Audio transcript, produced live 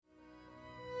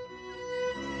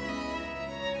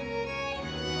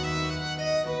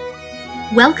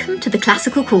Welcome to the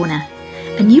Classical Corner,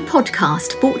 a new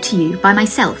podcast brought to you by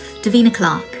myself, Davina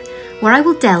Clark, where I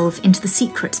will delve into the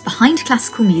secrets behind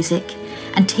classical music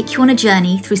and take you on a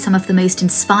journey through some of the most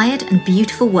inspired and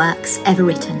beautiful works ever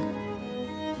written.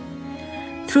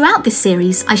 Throughout this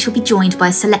series, I shall be joined by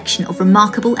a selection of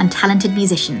remarkable and talented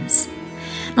musicians.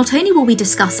 Not only will we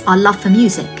discuss our love for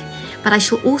music, but I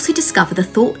shall also discover the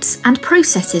thoughts and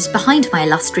processes behind my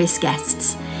illustrious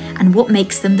guests and what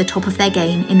makes them the top of their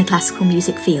game in the classical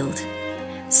music field.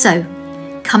 So,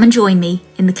 come and join me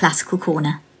in the Classical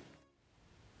Corner.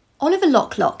 Oliver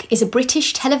Locke is a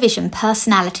British television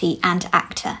personality and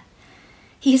actor.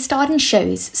 He has starred in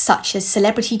shows such as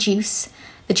Celebrity Juice,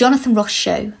 The Jonathan Ross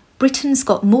Show, Britain's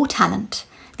Got More Talent,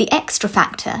 The Extra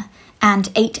Factor, and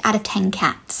 8 out of 10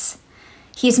 Cats.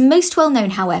 He is most well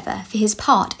known, however, for his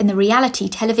part in the reality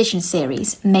television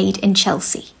series Made in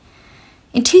Chelsea.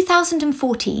 In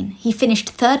 2014, he finished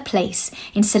third place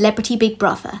in Celebrity Big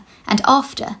Brother and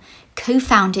after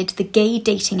co-founded the gay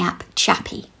dating app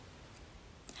Chappie.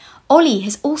 Ollie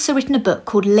has also written a book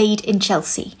called Laid in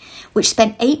Chelsea, which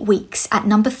spent 8 weeks at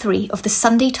number 3 of the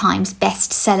Sunday Times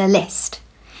bestseller list.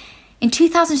 In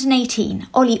 2018,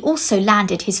 Ollie also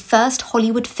landed his first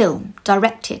Hollywood film,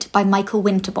 directed by Michael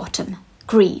Winterbottom,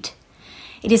 Greed.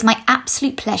 It is my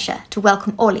absolute pleasure to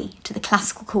welcome Ollie to the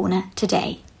Classical Corner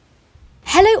today.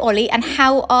 Hello, Ollie, and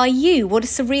how are you? What a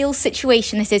surreal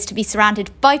situation this is to be surrounded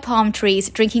by palm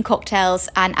trees, drinking cocktails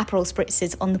and Aperol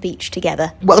spritzes on the beach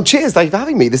together. Well, cheers, thank you for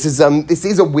having me. This is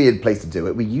a weird place to do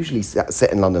it. We usually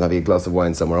sit in London having a glass of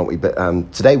wine somewhere, aren't we? But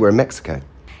today we're in Mexico.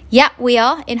 Yeah, we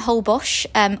are in Holbox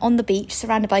on the beach,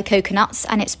 surrounded by coconuts,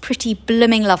 and it's pretty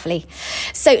blooming lovely.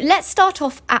 So let's start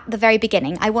off at the very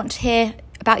beginning. I want to hear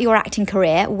about your acting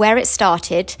career, where it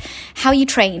started, how you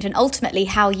trained, and ultimately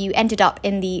how you ended up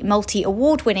in the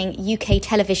multi-award-winning UK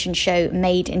television show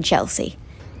Made in Chelsea.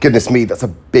 Goodness me, that's a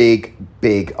big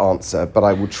answer, but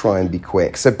I will try and be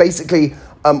quick. So basically,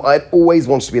 I'd always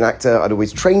wanted to be an actor. I'd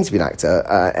always trained to be an actor,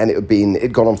 and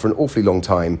it'd gone on for an awfully long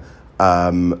time.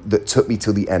 That took me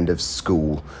till the end of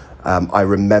school. I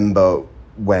remember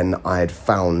when I had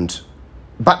found...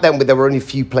 Back then, there were only a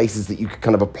few places that you could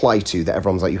kind of apply to, that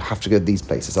everyone was like, you have to go to these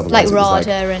places. Otherwise like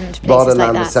RADA and places RADA, like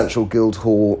Lambeth that. Central,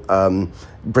 Guildhall,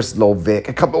 Bristol Old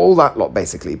Vic, all that lot,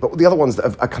 basically. But the other ones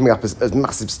that are coming up as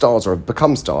massive stars or have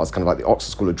become stars, kind of like the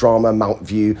Oxford School of Drama, Mount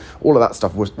View, all of that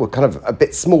stuff were kind of a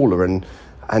bit smaller, and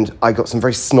I got some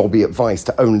very snobby advice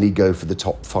to only go for the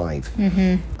top 5.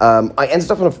 Mm-hmm. I ended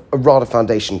up on a RADA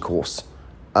Foundation course,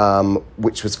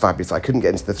 which was fabulous. I couldn't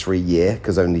get into the 3-year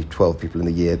because only 12 people in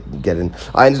the year get in.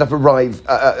 I ended up at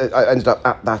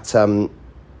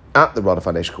the RADA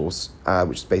Foundation course,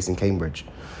 which is based in Cambridge,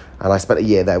 and I spent a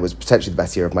year there. It was potentially the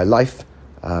best year of my life,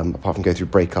 apart from going through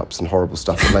breakups and horrible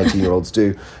stuff that 19-year-olds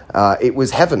do. It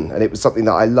was heaven, and it was something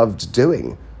that I loved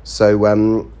doing. So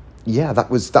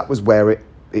that was where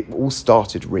it all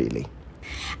started, really.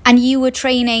 And you were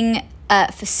training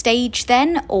for stage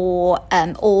then, or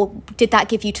did that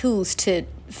give you tools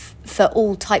for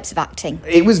all types of acting?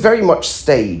 It was very much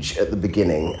stage at the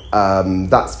beginning.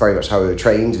 That's very much how we were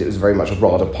trained. It was very much a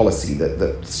RADA policy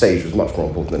that stage was much more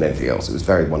important than anything else. It was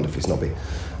very wonderfully snobby.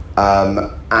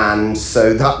 And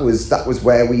so that was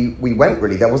where we went,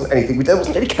 really. There wasn't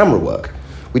any camera work.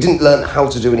 We didn't learn how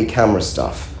to do any camera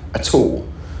stuff at all.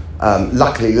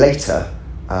 Luckily later,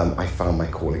 I found my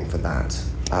calling for that,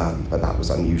 but that was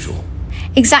unusual.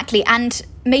 Exactly, and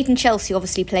Made in Chelsea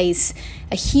obviously plays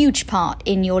a huge part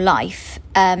in your life.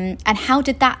 And how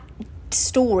did that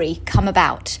story come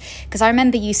about? Because I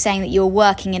remember you saying that you were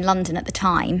working in London at the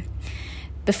time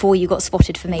before you got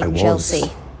spotted for Made in Chelsea.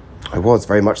 I was,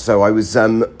 very much so. I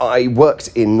worked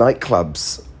in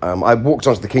nightclubs. I walked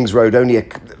onto the King's Road only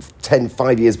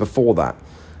 5 years before that,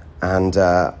 and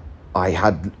I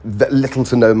had little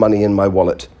to no money in my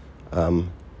wallet.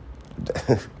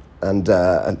 And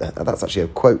that's actually a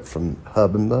quote from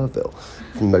Herman Melville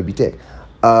from Moby Dick.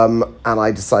 And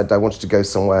I decided I wanted to go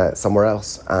somewhere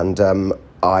else. And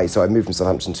so I moved from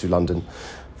Southampton to London,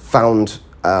 found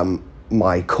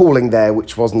my calling there,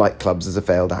 which was nightclubs as a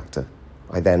failed actor.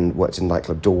 I then worked in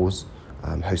nightclub doors,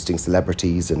 hosting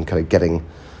celebrities and kind of getting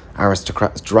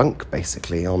aristocrats drunk,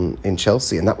 basically, in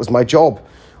Chelsea. And that was my job.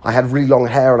 I had really long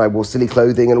hair and I wore silly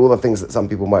clothing and all the things that some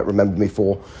people might remember me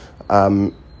for.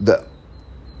 That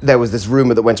there was this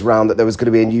rumour that went around that there was going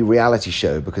to be a new reality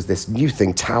show because this new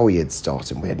thing, Towie, had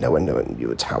started. No one knew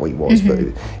what Towie was, but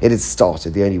it had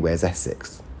started. The only way is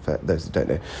Essex, for those who don't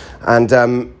know.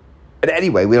 And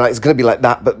anyway, we were like, it's going to be like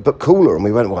that, but cooler. And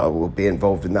we went, well, we'll be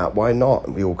involved in that. Why not?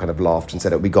 And we all kind of laughed and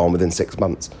said it'll be gone within 6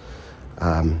 months.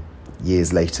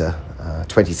 Years later,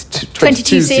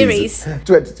 22 series.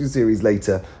 22 series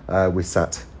later, we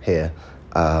sat here.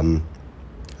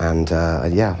 And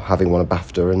having won a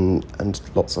BAFTA and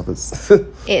lots of others.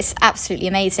 It's absolutely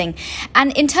amazing.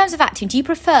 And in terms of acting, do you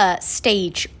prefer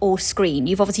stage or screen?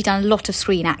 You've obviously done a lot of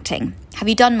screen acting. Have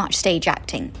you done much stage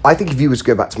acting? I think if you were to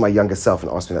go back to my younger self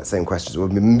and ask me that same question, it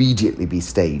would immediately be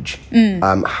stage.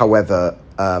 However,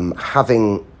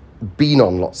 having been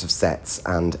on lots of sets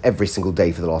and every single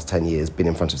day for the last 10 years been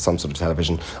in front of some sort of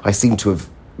television, I seem to have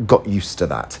got used to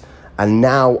that. And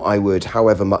now I would,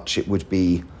 however much it would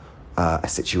be a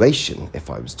situation, if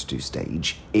I was to do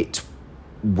stage, it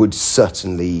would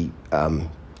certainly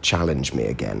challenge me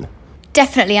again.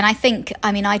 Definitely, and I think,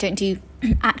 I don't do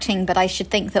acting, but I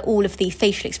should think that all of the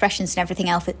facial expressions and everything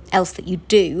else that you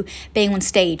do, being on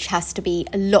stage has to be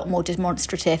a lot more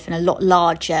demonstrative and a lot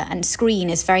larger, and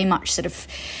screen is very much sort of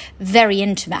very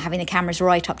intimate, having the cameras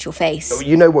right up to your face.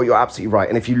 You know what, you're absolutely right,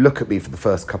 and if you look at me for the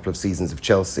first couple of seasons of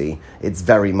Chelsea, it's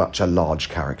very much a large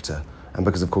character. And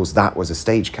because, of course, that was a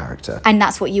stage character. And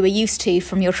that's what you were used to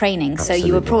from your training. Absolutely. So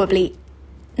you were probably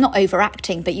not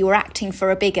overacting, but you were acting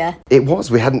for a bigger... It was.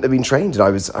 We hadn't been trained.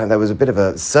 And there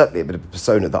was certainly a bit of a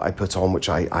persona that I put on, which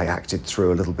I acted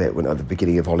through a little bit at the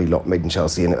beginning of Ollie, Locke, Made in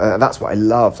Chelsea. And that's what I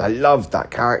loved. I loved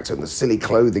that character and the silly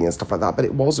clothing and stuff like that. But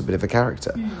it was a bit of a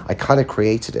character. I kind of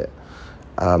created it.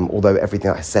 Although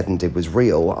everything I said and did was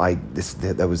real,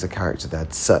 there was a character there.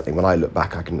 Certainly, when I look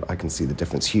back, I can see the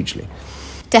difference hugely.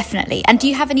 Definitely. And do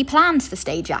you have any plans for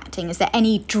stage acting? Is there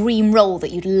any dream role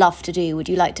that you'd love to do? Would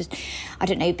you like to,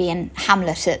 be in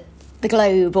Hamlet at the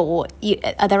Globe? Or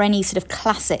are there any sort of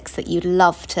classics that you'd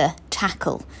love to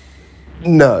tackle?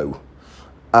 No,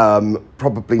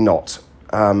 probably not.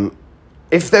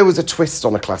 If there was a twist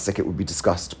on a classic, it would be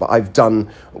discussed. But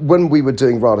when we were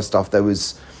doing RADA stuff, we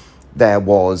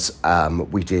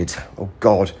did,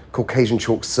 Caucasian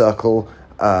Chalk Circle.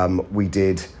 We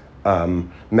did...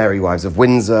 Merry Wives of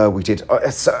Windsor. We did. I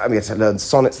had to learn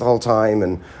sonnets the whole time,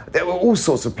 and there were all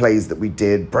sorts of plays that we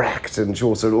did, Brecht and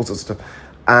Chaucer, and all sorts of stuff.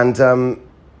 And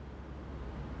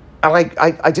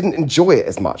I didn't enjoy it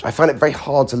as much. I found it very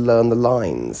hard to learn the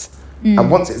lines.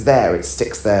 And once it's there, it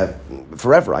sticks there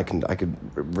forever. I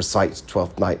could recite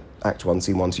Twelfth Night, Act 1,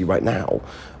 Scene 1 to you right now,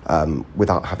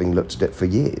 without having looked at it for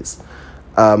years.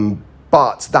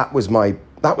 But that was my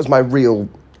real.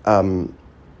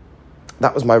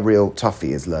 That was my real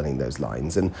toughie, is learning those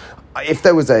lines. And if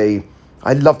there was I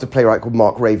loved a playwright called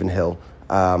Mark Ravenhill.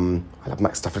 I love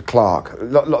Max Stafford Clark.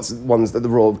 Lots of ones at the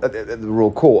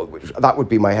Royal Court. That would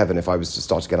be my heaven. If I was to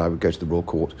start again, I would go to the Royal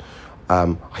Court.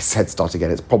 I said start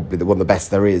again. It's probably one of the best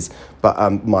there is. But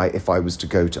if I was to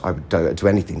go to, I would do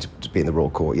anything to be in the Royal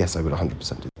Court. Yes, I would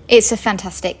 100% do. It's a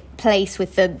fantastic place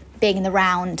with the being in the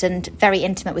round and very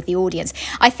intimate with the audience.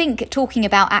 I think talking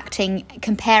about acting,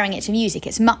 comparing it to music,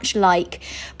 it's much like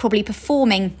probably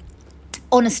performing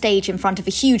on a stage in front of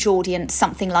a huge audience,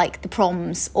 something like the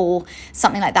Proms or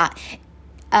something like that.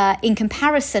 In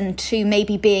comparison to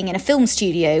maybe being in a film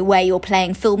studio where you're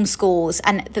playing film scores,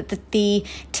 and the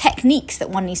techniques that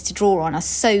one needs to draw on are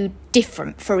so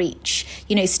different for each.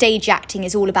 Stage acting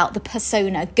is all about the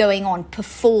persona going on,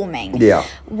 performing. Yeah.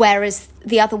 Whereas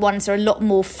the other ones are a lot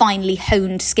more finely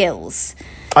honed skills.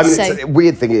 The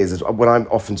weird thing is when I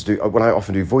often do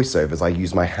voiceovers, I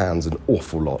use my hands an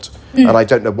awful lot, and I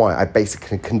don't know why. I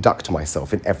basically conduct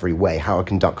myself in every way. How a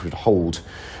conductor would hold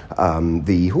baton.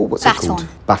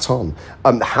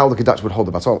 How the conductor would hold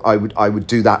the baton. I would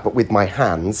do that, but with my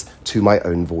hands to my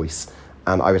own voice.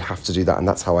 And I would have to do that, and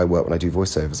that's how I work when I do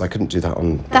voiceovers. I couldn't do that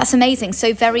on... That's amazing.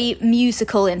 So very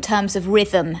musical in terms of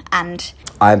rhythm and...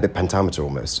 Iambic pentameter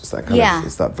almost. It's that kind of...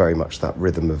 It's that very much that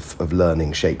rhythm of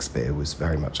learning Shakespeare was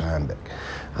very much iambic.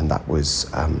 And that was,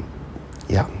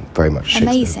 very much Shakespeare.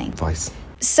 Amazing. Advice.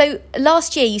 So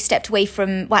last year you stepped away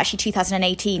from...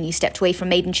 2018, you stepped away from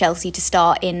Made in Chelsea to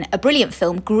star in a brilliant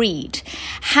film, Greed.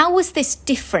 How was this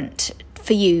different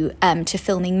for you to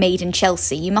filming Made in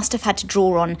Chelsea? You must have had to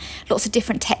draw on lots of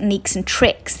different techniques and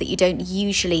tricks that you don't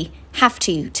usually have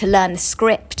to learn the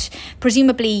script.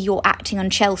 Presumably your acting on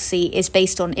Chelsea is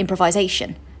based on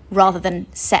improvisation rather than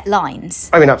set lines.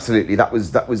 Absolutely.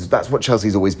 That's what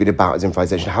Chelsea's always been about, is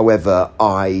improvisation. However,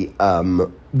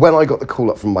 when I got the call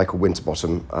up from Michael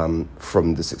Winterbottom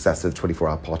from the success of 24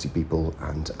 Hour Party People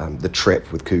and The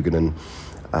Trip with Coogan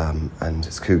and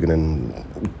it's Coogan and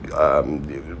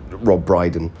Rob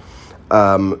Brydon.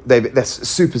 They're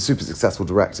super successful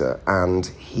director, and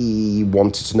he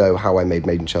wanted to know how I made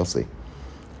in Chelsea.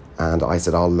 And I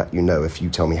said, I'll let you know if you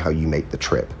tell me how you make The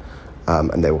Trip.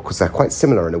 And because they're quite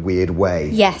similar in a weird way.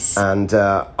 Yes. And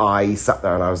I sat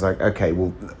there and I was like, okay,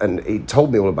 well, and he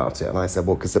told me all about it. And I said,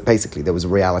 well, because basically there was a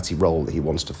reality role that he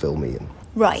wanted to fill me in.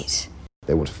 Right.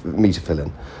 They wanted me to fill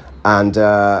in.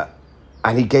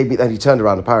 And he gave me, then he turned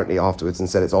around apparently afterwards and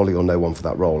said, it's Ollie or no one for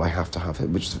that role. I have to have it,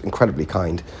 which is incredibly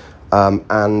kind.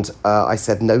 And I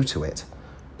said no to it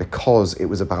because it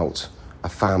was about a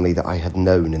family that I had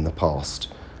known in the past.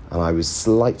 And I was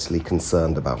slightly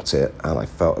concerned about it, and I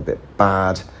felt a bit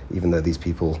bad, even though these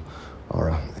people are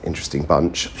an interesting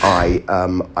bunch.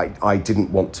 I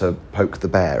didn't want to poke the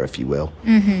bear, if you will.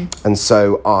 Mm-hmm. And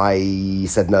so I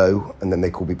said no, and then they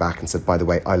called me back and said, by the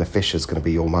way, Isla Fisher's going to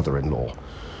be your mother-in-law.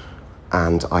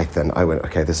 And I went,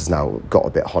 okay, this has now got a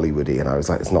bit Hollywoody, and I was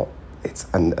like,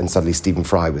 and suddenly Stephen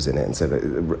Fry was in it, and so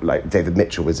like David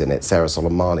Mitchell was in it, Sarah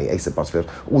Soleimani, Asa Butterfield,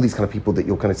 all these kind of people that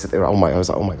you're kind of sit there, I was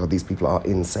like, oh my God, these people are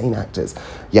insane actors.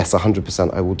 Yes,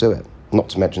 100% I will do it. Not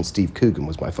to mention Steve Coogan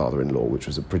was my father-in-law, which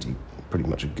was a pretty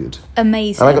much a good.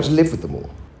 Amazing. And I got to live with them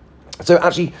all. So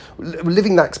actually,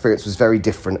 living that experience was very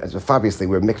different. It was fabulously,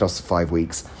 we were in Mykonos for 5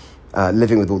 weeks,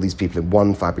 living with all these people in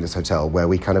one fabulous hotel where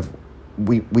we kind of,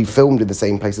 we filmed in the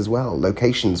same place as well.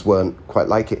 Locations weren't quite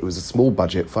like it. It was a small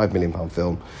budget, £5 million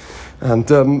film. And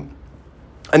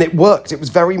it worked. It was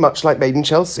very much like Made in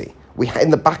Chelsea. In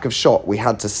the back of shot, we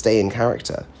had to stay in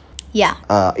character. Yeah.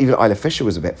 Even Isla Fisher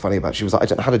was a bit funny about it. She was like, I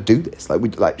don't know how to do this.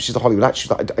 She's a Hollywood actress.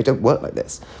 She's like, I don't work like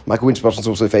this. Michael Winterbottom's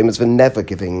also famous for never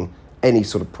giving any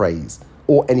sort of praise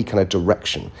or any kind of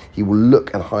direction. He will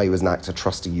look and hire you as an actor,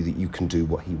 trusting you that you can do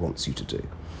what he wants you to do.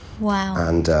 Wow.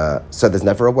 And so there's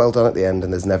never a well done at the end,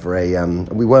 and there's never a...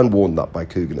 we weren't warned up by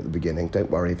Coogan at the beginning.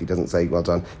 Don't worry, if he doesn't say well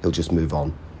done, he'll just move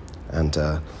on. And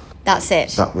that's it.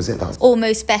 That was it. That's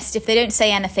almost best. If they don't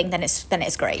say anything, then it's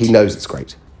great. He knows it's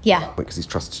great. Yeah. Because he's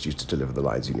trusted you to deliver the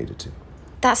lines you needed to.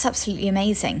 That's absolutely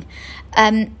amazing.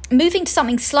 Moving to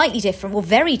something slightly different, or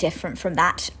very different from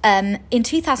that, in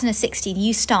 2016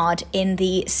 you starred in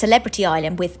the Celebrity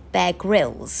Island with Bear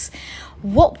Grylls.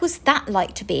 What was that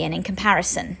like to be in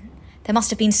comparison? There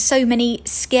must have been so many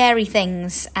scary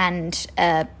things and,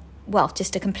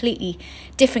 just a completely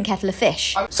different kettle of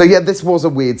fish. So yeah, this was a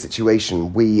weird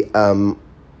situation. We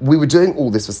were doing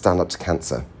all this for Stand Up to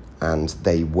Cancer, and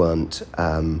they weren't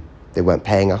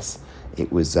paying us.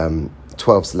 It was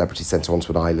 12 celebrities sent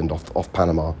onto an island off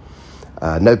Panama.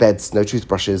 No beds, no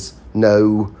toothbrushes,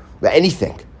 no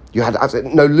anything. You had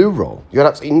absolutely no loo roll. You had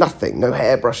absolutely nothing. No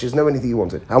hairbrushes, no anything you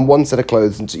wanted. And one set of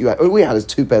clothes. And all we had is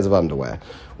 2 pairs of underwear,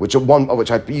 which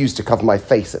I used to cover my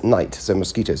face at night so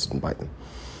mosquitoes didn't bite them.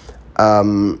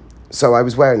 So I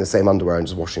was wearing the same underwear and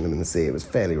just washing them in the sea. It was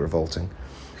fairly revolting.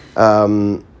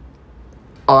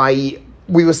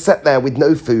 We were set there with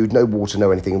no food, no water,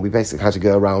 no anything, and we basically had to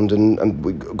go around and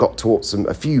we got taught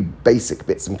a few basic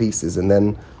bits and pieces, and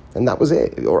that was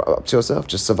it. You're up to yourself,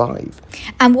 just survive.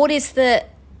 And what is the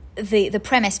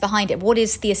premise behind it? What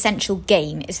is the essential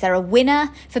game? Is there a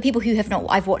winner? For people who have not,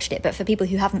 I've watched it, but for people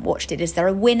who haven't watched it, is there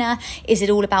a winner? Is it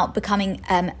all about becoming,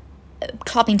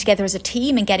 clubbing together as a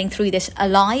team and getting through this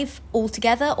alive all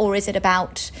together? Or is it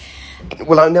about...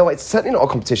 Well, I know it's certainly not a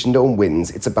competition. No one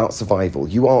wins. It's about survival.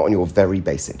 You are on your very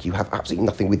basic. You have absolutely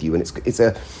nothing with you, and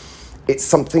it's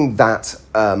something that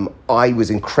I was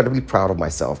incredibly proud of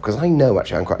myself, because I know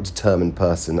actually I'm quite a determined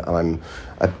person, and I'm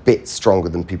a bit stronger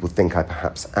than people think I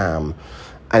perhaps am.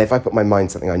 And if I put my mind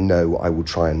to something, I know I will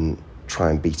try and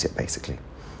beat it, basically.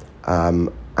 And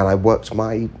I worked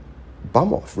my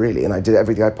bum off, really, and I did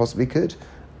everything I possibly could,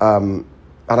 and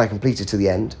I completed to the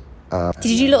end.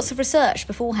 Did you do lots of research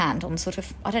beforehand on sort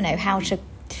of, I don't know, how to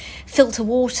filter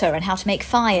water and how to make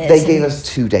fires? They gave us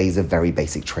 2 days of very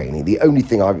basic training. The only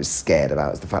thing I was scared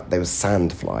about is the fact that there were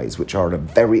sand flies, which are a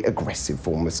very aggressive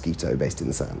form of mosquito based in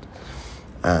the sand.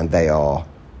 And they are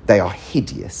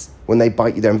hideous. When they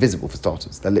bite you, they're invisible for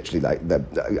starters. They're literally they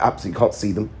absolutely can't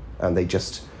see them, and they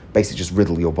just basically just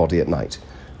riddle your body at night.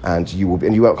 And you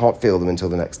can't feel them until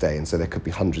the next day, and so there could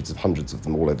be hundreds of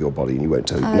them all over your body, and you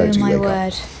won't know till you wake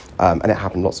up. And it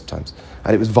happened lots of times,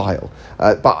 and it was vile.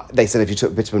 But they said if you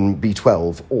took vitamin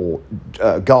B12 or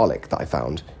garlic that I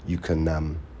found, you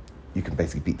can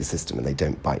basically beat the system, and they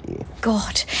don't bite you.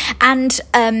 God, and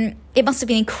it must have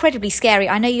been incredibly scary.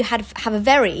 I know you have a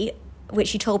very,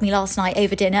 which you told me last night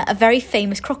over dinner, a very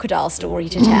famous crocodile story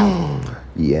to tell.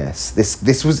 Yes,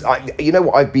 this was. You know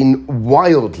what? I've been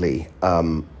wildly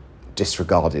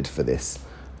disregarded for this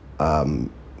and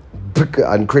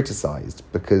criticised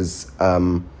because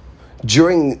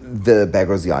during the Bear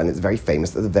Grylls Island, it's very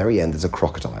famous that at the very end there's a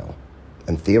crocodile,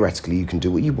 and theoretically you can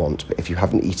do what you want, but if you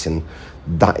haven't eaten,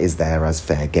 that is there as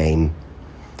fair game.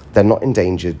 They're not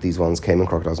endangered. These ones, caiman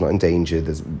crocodiles, not endangered.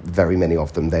 There's very many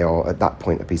of them. They are, at that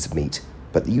point, a piece of meat.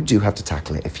 But you do have to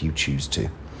tackle it if you choose to.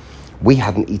 We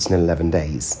hadn't eaten in 11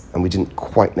 days, and we didn't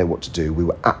quite know what to do. We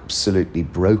were absolutely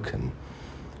broken.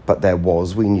 But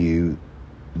we knew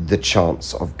the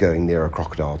chance of going near a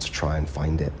crocodile to try and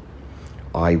find it.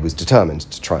 I was determined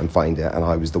to try and find it, and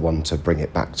I was the one to bring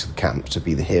it back to the camp to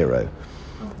be the hero.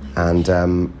 And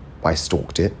I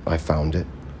stalked it. I found it.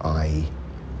 I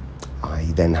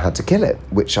then had to kill it,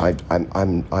 which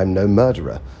I'm no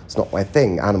murderer. It's not my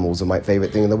thing. Animals are my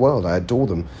favourite thing in the world. I adore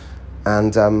them.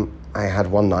 And I had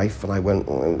one knife, and I went,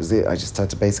 well, it was it. I just had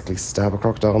to basically stab a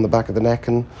crocodile on the back of the neck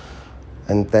and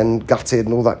then gut it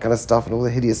and all that kind of stuff and all the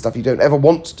hideous stuff you don't ever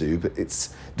want to do. But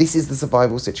this is the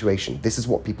survival situation. This is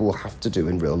what people will have to do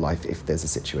in real life if there's a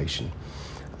situation.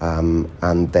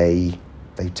 And they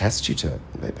test you to it.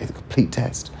 They pay the complete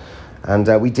test. And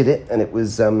we did it, and it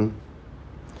was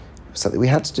something we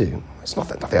had to do. It's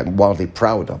nothing I'm wildly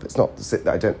proud of. It's not that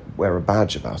I don't wear a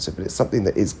badge about it, but it's something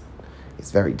that it's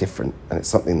very different, and it's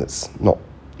something that's not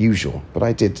usual. But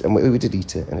I did, and we did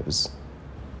eat it, and it was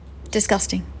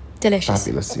disgusting. Delicious.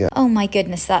 Fabulous, yeah. Oh my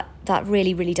goodness, that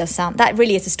really, really does sound... That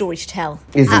really is a story to tell.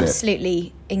 Isn't it?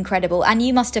 Absolutely incredible. And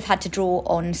you must have had to draw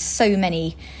on so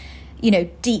many,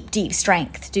 deep, deep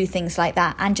strength to do things like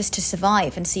that, and just to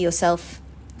survive and see yourself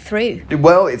through.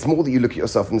 Well, it's more that you look at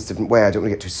yourself in this different way. I don't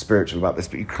want to get too spiritual about this,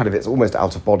 but it's almost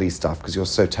out-of-body stuff, because you're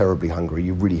so terribly hungry.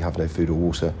 You really have no food or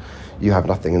water. You have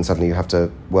nothing, and suddenly you have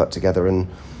to work together and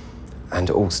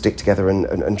all stick together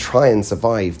and try and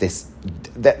survive this.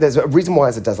 There's a reason why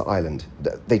it's a desert island.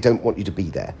 They don't want you to be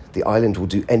there. The island will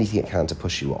do anything it can to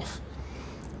push you off.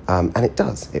 And it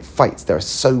does. It fights. There are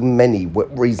so many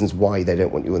reasons why they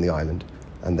don't want you on the island,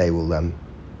 and they will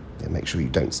make sure you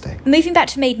don't stay. Moving back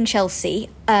to Made in Chelsea,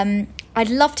 I'd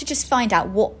love to just find out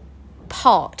what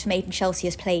part Made in Chelsea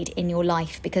has played in your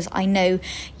life, because I know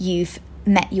you've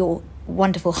met your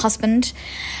wonderful husband,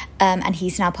 and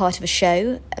he's now part of the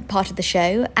show,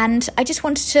 and I just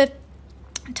wanted to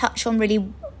touch on really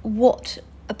what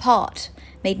a part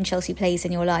Made in Chelsea plays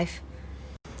in your life.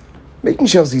 Made in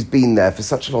Chelsea's been there for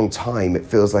such a long time. It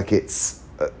feels like it's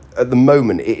at the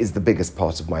moment it is the biggest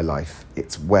part of my life.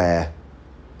 It's where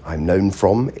I'm known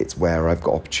from. It's where I've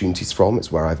got opportunities from.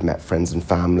 It's where I've met friends and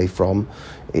family from.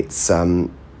 It's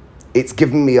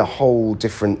given me a whole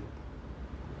different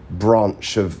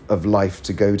branch of life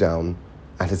to go down,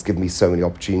 and has given me so many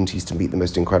opportunities to meet the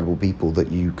most incredible people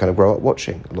that you kind of grow up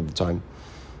watching a lot of the time.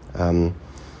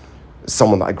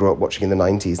 Someone that I grew up watching in the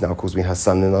 90s now calls me her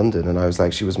son in London, and I was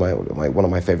like, she was one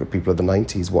of my favourite people of the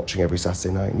 90s, watching every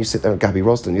Saturday night. And you sit there with Gabby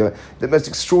Rosden, you're like, the most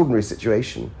extraordinary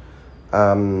situation.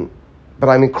 But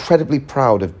I'm incredibly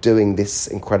proud of doing this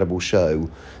incredible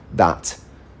show. That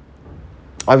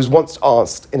I was once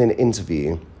asked in an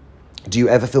interview, do you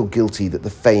ever feel guilty that the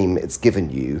fame it's given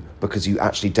you because you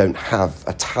actually don't have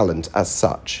a talent as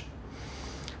such?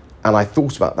 And I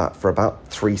thought about that for about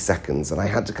 3 seconds, and I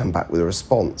had to come back with a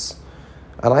response.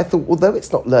 And I thought, although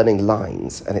it's not learning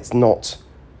lines, and it's not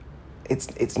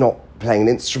playing an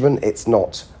instrument, it's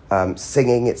not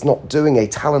singing, it's not doing a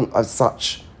talent as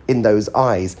such in those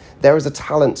eyes, there is a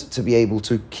talent to be able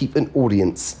to keep an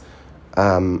audience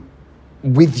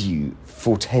with you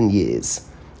for 10 years,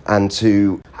 and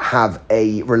to have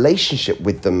a relationship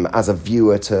with them as a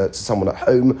viewer to someone at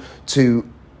home, to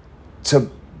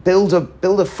build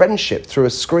a friendship through a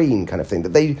screen kind of thing,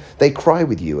 that they cry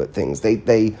with you at things,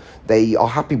 they are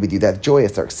happy with you, they're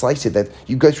joyous, they're excited,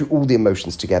 you go through all the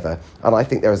emotions together. And I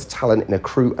think there is a talent in a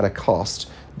crew and a cast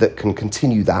that can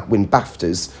continue that, win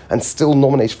BAFTAs, and still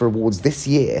nominated for awards this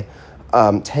year,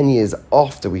 10 years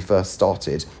after we first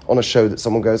started, on a show that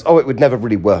someone goes, oh, it would never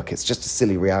really work, it's just a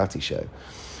silly reality show.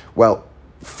 Well,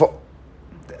 for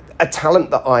a talent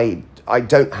that I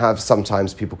don't have,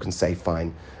 sometimes people can say,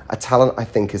 fine. A talent, I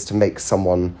think, is to make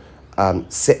someone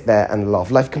sit there and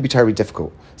laugh. Life can be terribly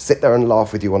difficult. Sit there and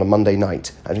laugh with you on a Monday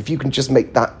night. And if you can just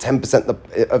make that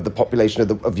 10% of the population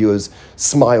of viewers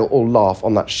smile or laugh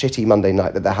on that shitty Monday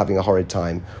night that they're having a horrid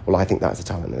time, well, I think that's a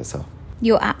talent in itself.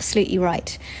 You're absolutely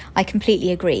right. I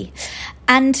completely agree.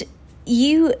 And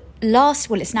you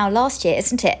it's now last year,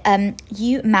 isn't it?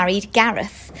 You married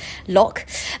Gareth Locke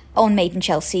on Made in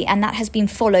Chelsea, and that has been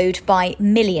followed by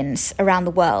millions around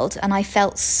the world. And I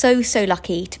felt so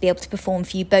lucky to be able to perform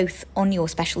for you both on your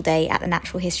special day at the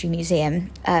Natural History Museum.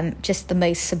 Just the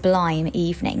most sublime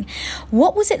evening.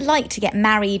 What was it like to get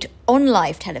married on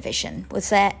live television? Was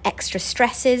there extra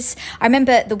stresses? I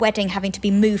remember the wedding having to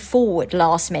be moved forward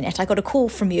last minute. I got a call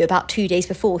from you about 2 days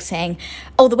before saying,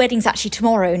 oh, the wedding's actually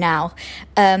tomorrow now,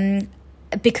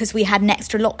 because we had an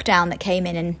extra lockdown that came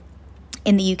in, and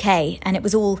in the UK, and it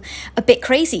was all a bit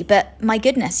crazy, but my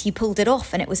goodness, you pulled it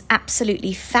off and it was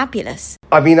absolutely fabulous.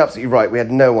 I mean, absolutely right. We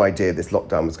had no idea this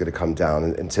lockdown was going to come down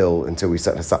until we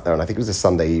sat there, and I think it was a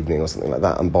Sunday evening or something like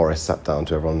that, and Boris sat down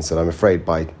to everyone and said, I'm afraid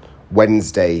by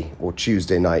Wednesday or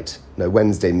Tuesday night, no,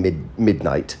 Wednesday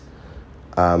midnight,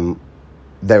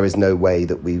 there is no way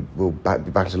that we will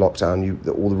be back to lockdown,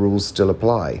 that all the rules still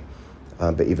apply.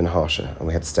 But even harsher, and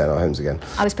we had to stay in our homes again.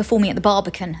 I was performing at the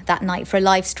Barbican that night for a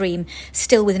live stream,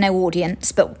 still with no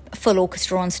audience, but full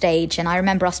orchestra on stage, and I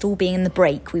remember us all being in the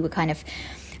break. We were kind of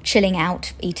chilling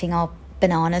out, eating our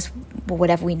bananas, or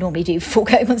whatever we normally do before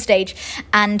going on stage,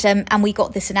 and we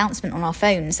got this announcement on our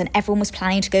phones, and everyone was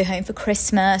planning to go home for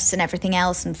Christmas and everything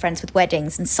else, and friends with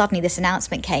weddings, and suddenly this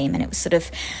announcement came, and it was sort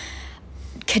of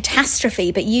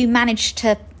catastrophe, but you managed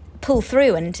to pull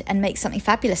through and make something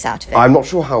fabulous out of it. I'm not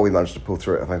sure how we managed to pull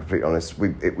through it, if I'm completely honest.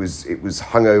 It was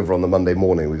hungover on the Monday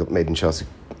morning. We got the Made in Chelsea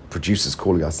producers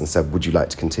calling us and said, would you like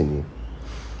to continue?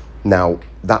 Now,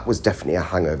 that was definitely a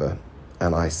hangover.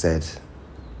 And I said,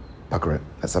 bugger it,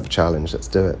 let's have a challenge, let's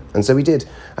do it. And so we did.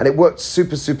 And it worked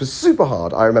super, super, super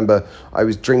hard. I remember I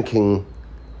was drinking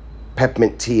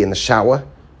peppermint tea in the shower.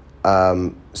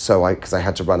 Because I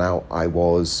had to run out, I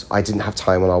didn't have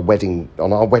time on our wedding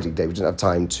day. We didn't have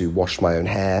time to wash my own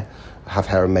hair, have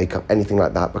hair and makeup, anything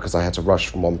like that, because I had to rush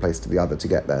from one place to the other to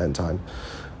get there in time.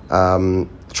 The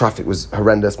traffic was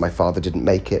horrendous. My father didn't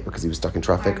make it because he was stuck in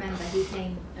traffic. I remember he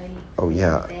came only. Oh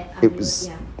yeah, it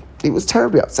was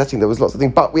terribly upsetting. There was lots of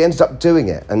things, but we ended up doing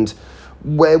it. And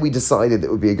where we decided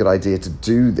it would be a good idea to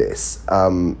do this,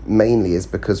 mainly is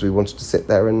because we wanted to sit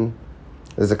there, and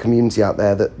there's a community out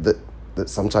there that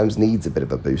sometimes needs a bit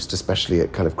of a boost, especially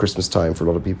at kind of Christmas time for a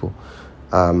lot of people.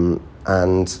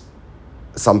 And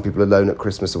some people alone at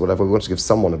Christmas or whatever. We wanted to give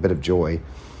someone a bit of joy.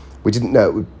 We didn't know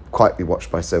it would quite be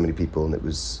watched by so many people, and it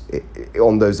was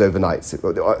on those overnights.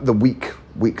 The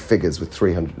week figures were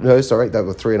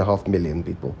 3.5 million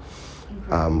people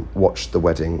watched the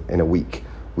wedding in a week.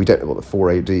 We don't know what the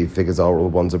 4AD figures are, or the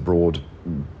ones abroad,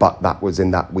 but that was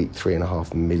in that week,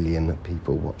 3.5 million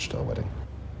people watched our wedding.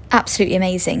 Absolutely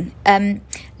amazing.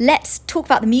 Let's talk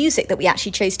about the music that we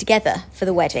actually chose together for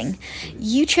the wedding.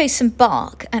 You chose some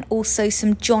Bach and also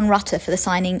some John Rutter for the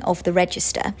signing of the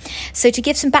register. So to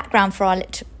give some background for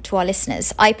to our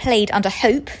listeners, I played under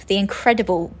Hope, the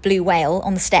incredible blue whale,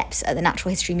 on the steps at the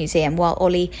Natural History Museum while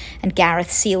Ollie and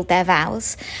Gareth sealed their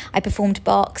vows. I performed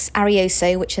Bach's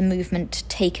Arioso, which is a movement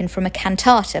taken from a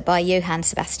cantata by Johann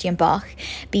Sebastian Bach,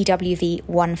 BWV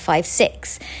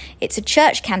 156. It's a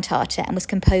church cantata and was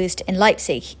composed in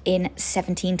Leipzig in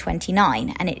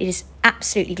 1729, and it is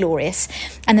absolutely glorious.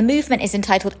 And the movement is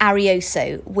entitled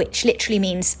Arioso, which literally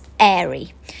means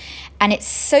airy. And it's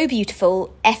so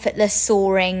beautiful, effortless,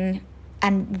 soaring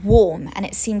and warm, and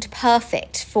it seemed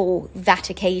perfect for that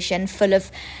occasion, full of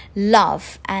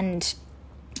love and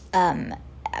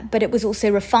but it was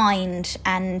also refined,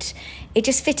 and it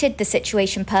just fitted the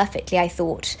situation perfectly, I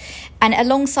thought. And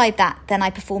alongside that, then I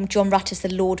performed John Rutter's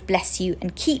The Lord Bless You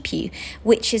and Keep You,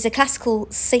 which is a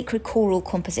classical sacred choral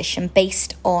composition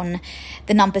based on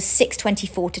the numbers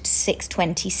 624 to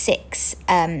 626.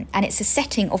 And it's a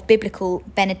setting of biblical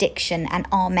benediction and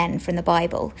amen from the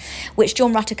Bible, which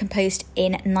John Rutter composed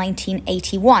in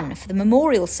 1981 for the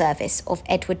memorial service of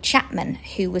Edward Chapman,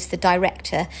 who was the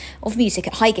director of music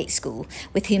at Highgate School,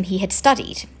 with whom he had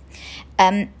studied.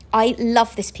 I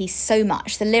love this piece so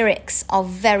much. The lyrics are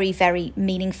very, very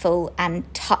meaningful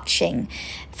and touching.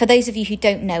 For those of you who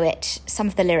don't know it, some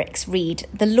of the lyrics read,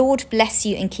 "The Lord bless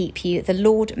you and keep you. The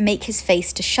Lord make his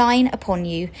face to shine upon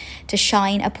you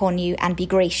and be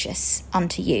gracious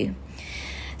unto you."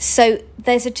 So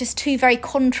there's just two very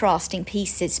contrasting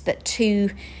pieces, but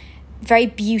two very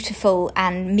beautiful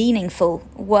and meaningful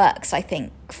works, I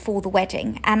think, for the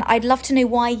wedding. And I'd love to know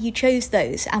why you chose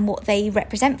those and what they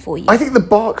represent for you. I think the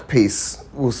Bach piece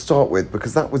we'll start with,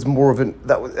 because that was more of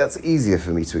that's easier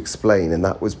for me to explain, and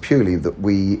that was purely that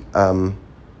we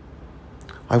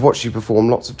I've watched you perform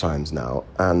lots of times now,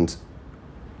 and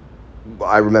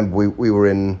I remember we were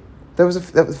in there was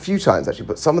a few times actually,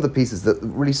 but some of the pieces that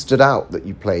really stood out that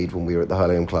you played when we were at the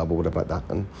Hurlingham Club or whatever like that,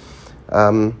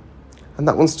 and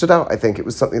that one stood out. I think it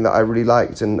was something that I really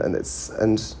liked,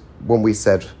 and when we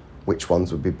said which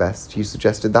ones would be best, you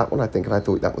suggested that one, I think, and I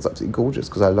thought that was absolutely gorgeous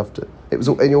because I loved it. It was,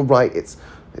 and you're right, it's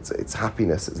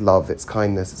happiness, it's love, it's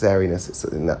kindness, it's airiness, it's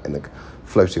in the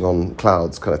floating on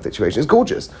clouds kind of situation. It's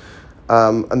gorgeous,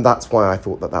 and that's why I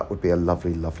thought that would be a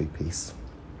lovely, lovely piece.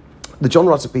 The John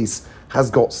Rutter piece has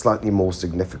got slightly more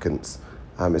significance.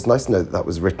 It's nice to know that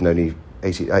was written only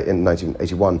in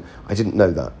 1981. I didn't know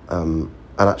that.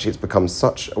 And actually it's become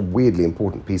such a weirdly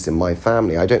important piece in my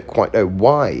family. I don't quite know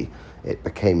why it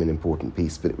became an important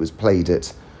piece, but it was played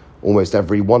at almost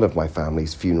every one of my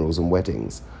family's funerals and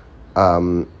weddings.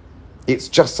 It's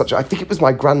just such I think it was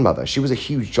my grandmother. She was a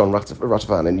huge John Rutter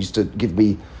fan and used to give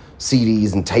me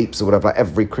CDs and tapes or whatever, like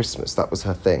every Christmas. That was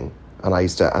her thing. And I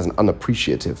used to, as an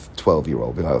unappreciative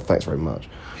 12-year-old, be like, oh, thanks very much.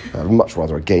 I'd much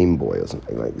rather a Game Boy or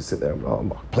something. Like, you sit there and,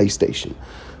 oh, PlayStation.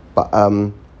 But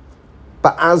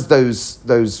as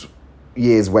those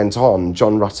years went on,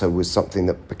 John Rutter was something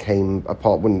that became a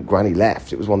part. When Granny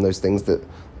left, it was one of those things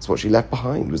that's what she left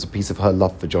behind, was a piece of her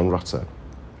love for John Rutter.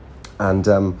 And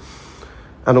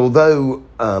although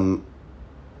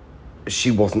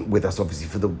she wasn't with us, obviously,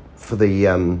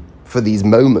 for these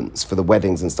moments, for the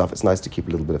weddings and stuff, it's nice to keep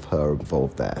a little bit of her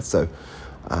involved there. So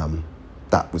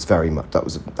that was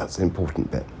that's an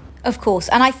important bit. Of course,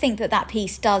 and I think that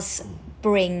piece does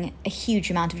bring a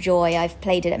huge amount of joy. I've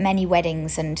played it at many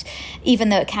weddings, and even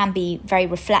though it can be very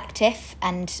reflective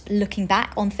and looking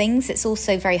back on things, it's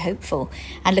also very hopeful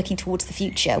and looking towards the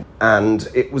future. And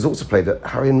it was also played at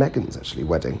Harry and Meghan's actually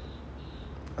wedding.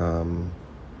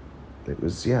 It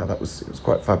was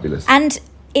quite fabulous. And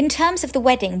in terms of the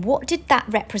wedding, what did that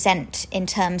represent in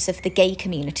terms of the gay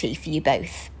community for you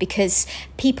both? Because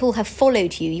people have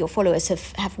followed you, your followers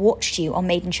have watched you on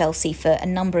Made in Chelsea for a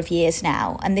number of years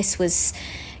now. And this was,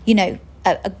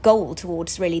 a goal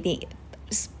towards really the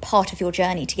part of your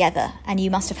journey together. And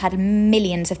you must have had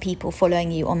millions of people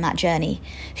following you on that journey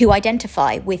who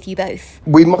identify with you both.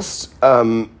 We must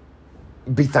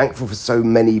be thankful for so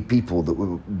many people that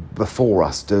were before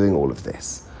us doing all of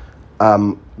this.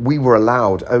 We were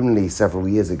allowed only several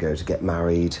years ago to get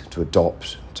married, to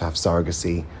adopt, to have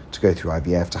surrogacy, to go through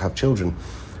IVF, to have children.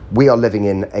 We are living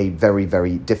in a very,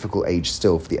 very difficult age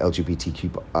still for the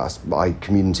LGBTQI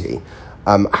community.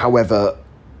 However,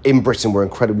 in Britain, we're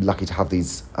incredibly lucky to have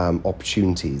these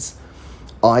opportunities.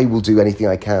 I will do anything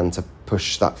I can to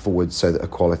push that forward so that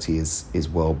equality is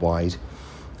worldwide.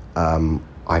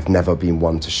 I've never been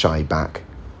one to shy back.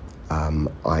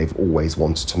 I've always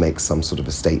wanted to make some sort of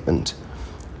a statement,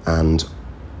 and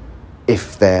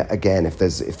if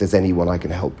there's anyone I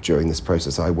can help during this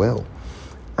process, I will.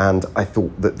 And I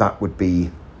thought that would be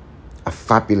a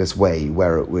fabulous way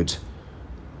where it would.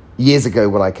 Years ago,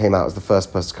 when I came out as the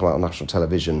first person to come out on national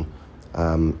television,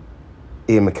 Ian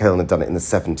McKellen had done it in the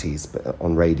 70s, but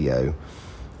on radio,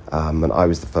 and I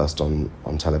was the first on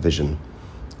television.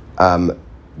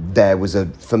 There was a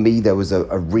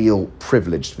real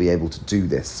privilege to be able to do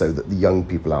this, so that the young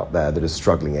people out there that are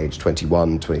struggling, age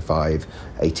 21, 25,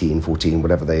 18, 14,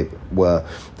 whatever they were,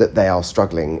 that they are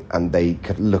struggling and they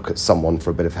could look at someone for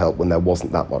a bit of help when there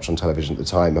wasn't that much on television at the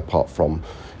time, apart from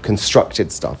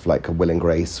constructed stuff like a Will and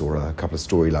Grace or a couple of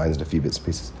storylines and a few bits and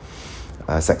pieces.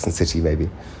 Sex and City, maybe.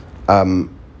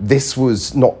 This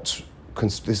wasn't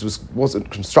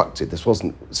constructed. This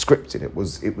wasn't scripted. It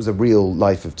was a real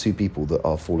life of two people that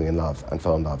are falling in love and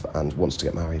fell in love and wants to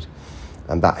get married,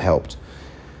 and that helped.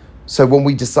 So when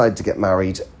we decided to get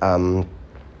married,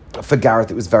 for Gareth,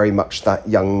 it was very much that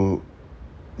young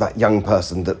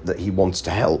person that he wanted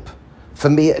to help.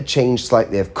 For me, it had changed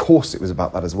slightly. Of course, it was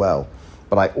about that as well,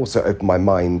 but I also opened my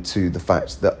mind to the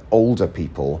fact that older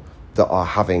people that are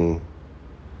having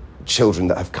children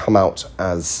that have come out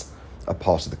as a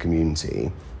part of the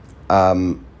community,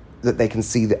 that they can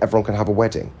see that everyone can have a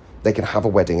wedding. They can have a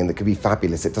wedding and it can be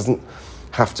fabulous. It doesn't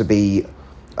have to be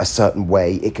a certain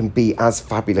way. It can be as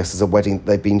fabulous as a wedding that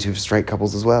they've been to for straight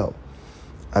couples as well.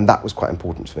 And that was quite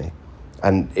important to me.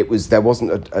 And there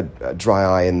wasn't a dry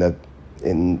eye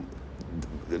in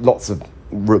lots of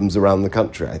rooms around the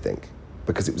country, I think,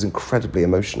 because it was incredibly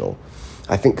emotional.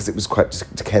 I think because it was quite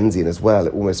Dickensian as well.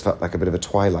 It almost felt like a bit of a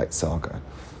Twilight saga.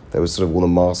 There was sort of all the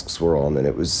masks were on, and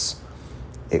it was.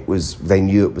 They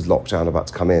knew it was lockdown about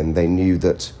to come in. They knew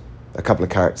that a couple of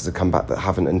characters had come back that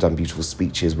haven't and done beautiful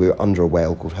speeches. We were under a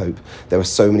whale called Hope. There were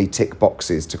so many tick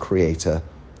boxes to create a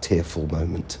tearful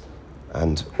moment,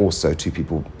 and also two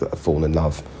people that have fallen in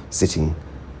love sitting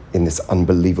in this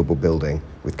unbelievable building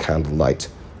with candlelight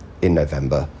in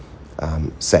November,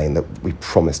 saying that we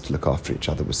promised to look after each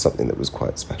other was something that was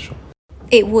quite special.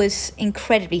 It was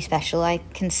incredibly special, I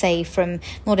can say, from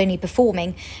not only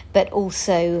performing, but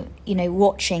also,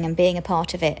 watching and being a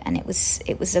part of it. And it was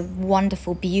a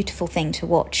wonderful, beautiful thing to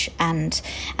watch and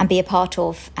be a part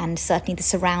of. And certainly the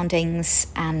surroundings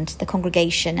and the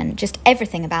congregation and just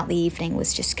everything about the evening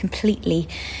was just completely,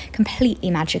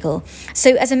 completely magical.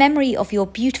 So as a memory of your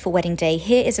beautiful wedding day,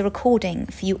 here is a recording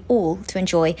for you all to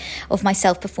enjoy of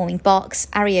myself performing Bach's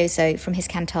Arioso from his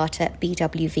cantata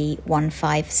BWV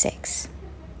 156.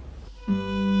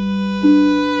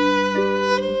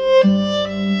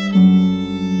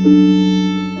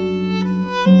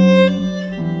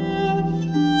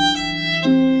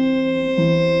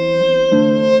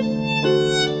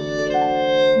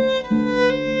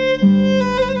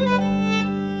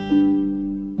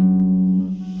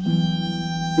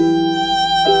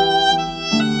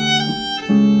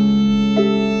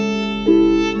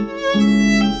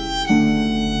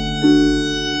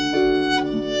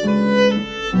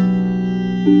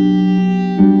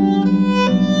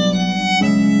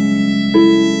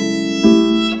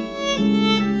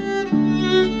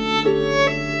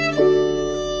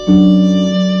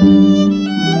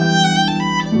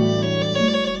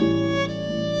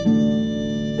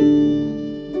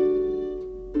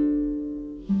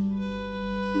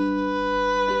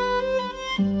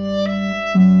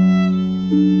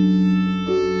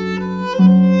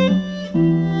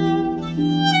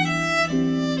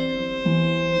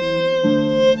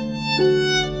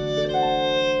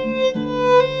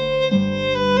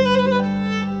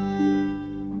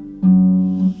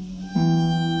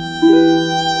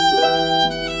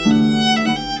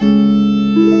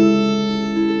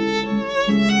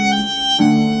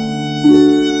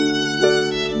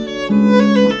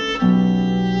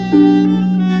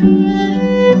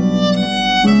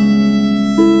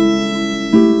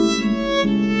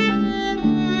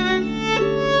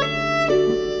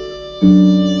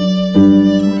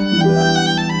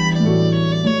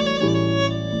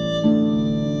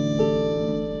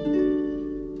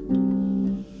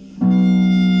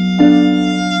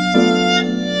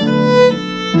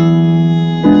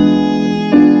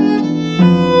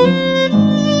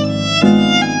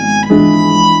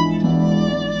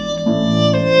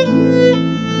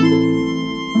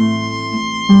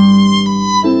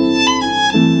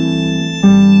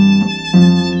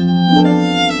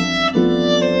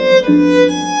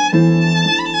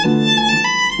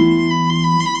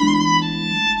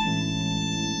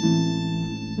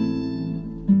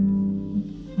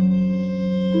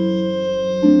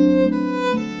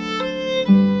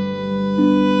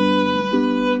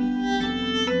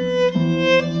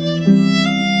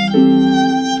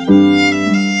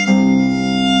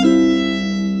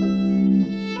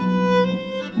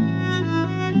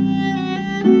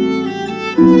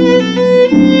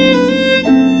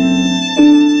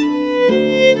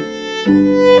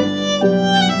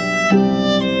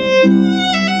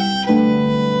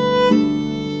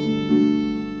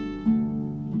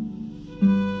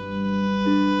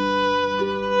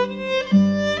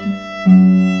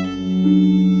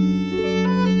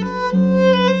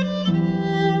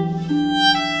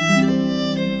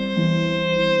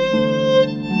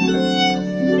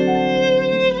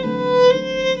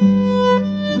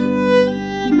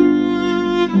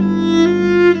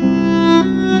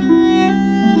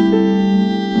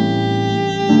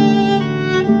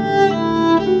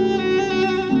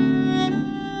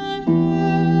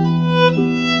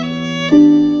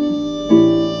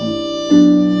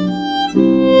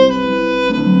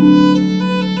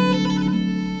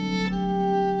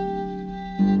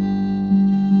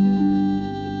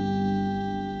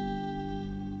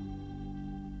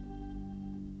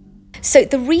 So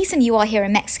the reason you are here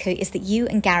in Mexico is that you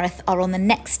and Gareth are on the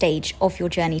next stage of your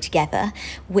journey together,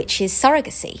 which is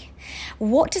surrogacy.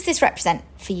 What does this represent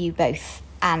for you both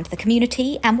and the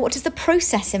community, and what does the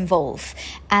process involve?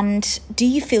 And do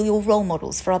you feel you're role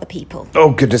models for other people?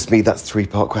 Oh, goodness me, that's a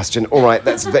three-part question. All right,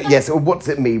 yes, well, what does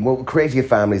it mean? Well, creating a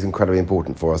family is incredibly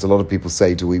important for us. A lot of people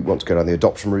say, do we want to go down the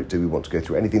adoption route? Do we want to go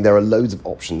through anything? There are loads of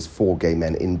options for gay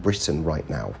men in Britain right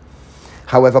now.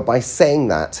 However, by saying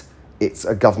that, it's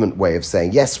a government way of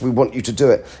saying, yes, we want you to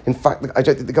do it. In fact, I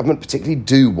don't think the government particularly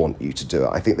do want you to do it.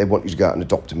 I think they want you to go out and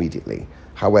adopt immediately.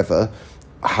 However,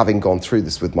 having gone through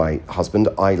this with my husband,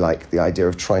 I like the idea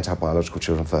of trying to have biological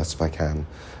children first if I can.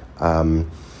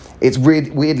 It's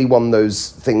weirdly one of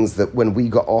those things that when we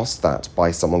got asked that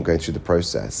by someone going through the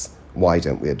process, why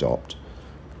don't we adopt?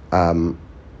 Someone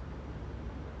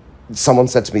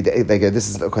said to me, they go, this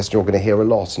is a question you're going to hear a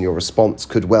lot, and your response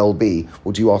could well be,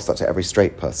 well, do you ask that to every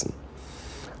straight person?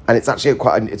 And it's actually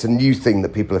it's a new thing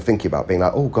that people are thinking about, being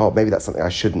like, oh God, maybe that's something I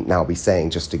shouldn't now be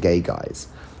saying just to gay guys.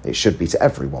 It should be to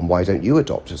everyone. Why don't you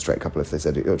adopt a straight couple if they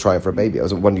said you're trying for a baby? I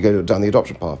was when you go down the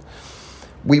adoption path.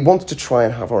 We wanted to try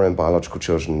and have our own biological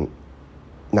children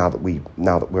now that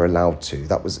we're allowed to.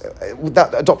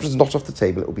 That adoption is not off the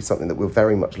table. It will be something that we'll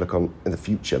very much look on in the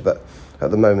future. But at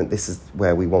the moment, this is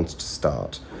where we wanted to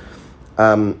start.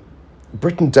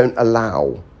 Britain don't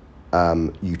allow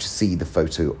you to see the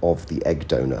photo of the egg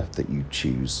donor that you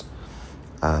choose.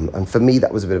 And for me,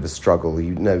 that was a bit of a struggle.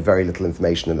 You know very little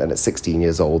information, and then at 16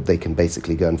 years old, they can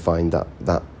basically go and find that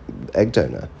egg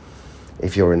donor.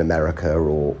 if you're in America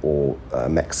or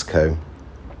Mexico,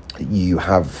 you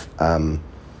have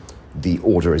the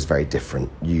order is very different.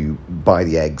 You buy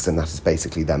the eggs, and that is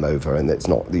basically them over, and it's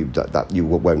not that you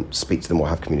won't speak to them or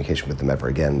have communication with them ever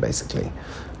again. Basically,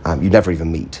 you never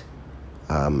even meet.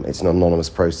 It's an anonymous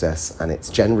process, and it's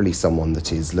generally someone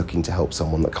that is looking to help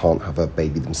someone that can't have a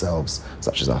baby themselves,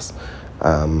 such as us.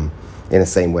 In the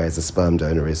same way as a sperm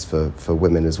donor is for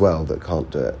women as well that can't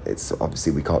do it. It's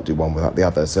obviously we can't do one without the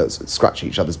other, so it's scratching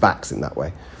each other's backs in that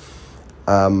way.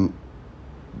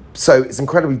 So it's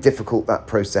incredibly difficult, that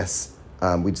process.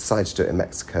 We decided to do it in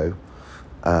Mexico.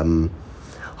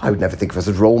 I would never think of us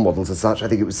as role models as such. I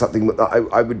think it was something that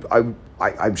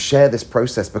I would share this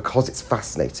process because it's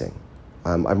fascinating.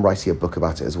 I'm writing a book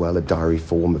about it as well, a diary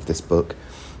form of this book,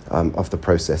 of the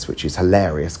process, which is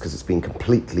hilarious because it's been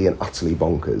completely and utterly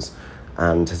bonkers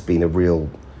and has been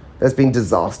there's been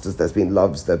disasters, there's been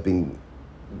loves, there's been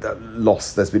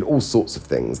loss, there's been all sorts of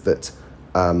things that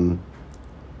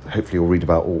hopefully you'll read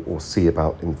about or see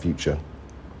about in the future.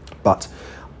 But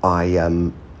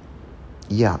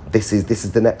this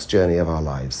is the next journey of our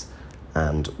lives,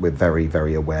 and we're very,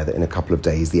 very aware that in a couple of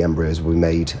days the embryos will be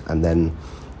made, and then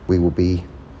we will be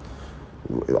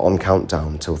on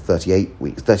countdown till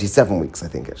 37 weeks, I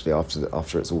think, actually,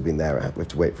 after it's all been there. We have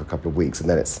to wait for a couple of weeks, and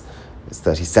then it's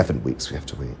 37 weeks we have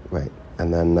to wait,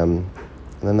 and then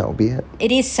that will be it.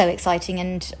 It is so exciting,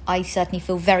 and I certainly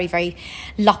feel very, very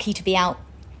lucky to be out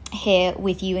here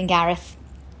with you and Gareth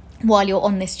while you're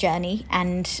on this journey,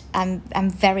 and I'm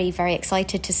very, very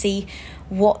excited to see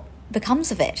what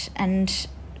becomes of it, and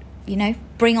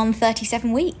bring on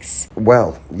 37 weeks.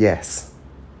 Well, yes.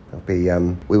 It'll be,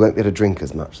 we won't be able to drink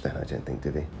as much then, I don't think,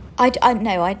 do we?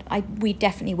 We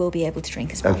definitely will be able to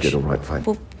drink as much. Oh, good, all right, fine.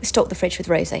 We'll stock the fridge with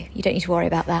rosé. You don't need to worry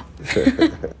about that.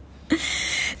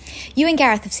 You and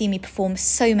Gareth have seen me perform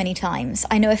so many times.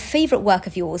 I know a favourite work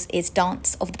of yours is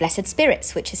Dance of the Blessed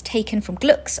Spirits, which is taken from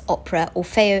Gluck's opera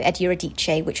Orfeo ed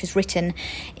Eurydice, which was written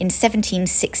in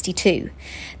 1762.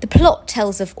 The plot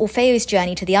tells of Orfeo's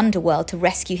journey to the underworld to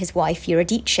rescue his wife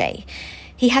Eurydice.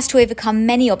 He has to overcome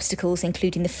many obstacles,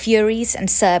 including the Furies and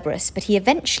Cerberus, but he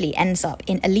eventually ends up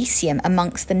in Elysium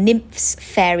amongst the nymphs,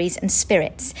 fairies and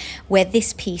spirits, where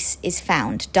this piece is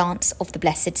found, Dance of the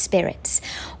Blessed Spirits.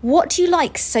 What do you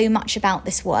like so much about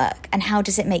this work, and how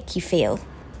does it make you feel?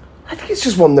 I think it's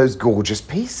just one of those gorgeous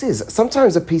pieces.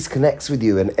 Sometimes a piece connects with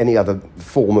you, and any other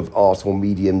form of art or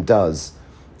medium does.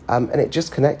 And it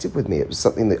just connected with me. It was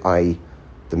something that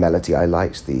the melody I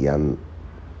liked,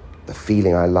 the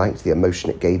feeling I liked, the emotion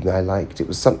it gave me I liked. It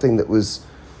was something that was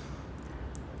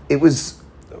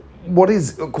what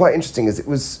is quite interesting is it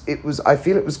was I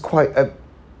feel it was quite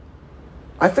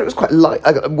light,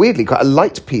 weirdly quite a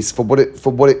light piece for what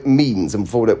it means and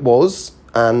for what it was.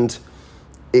 And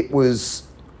it was,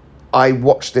 I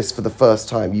watched this for the first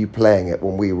time, you playing it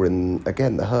when we were in,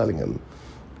 again, the Hurlingham,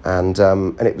 and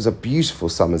it was a beautiful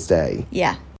summer's day.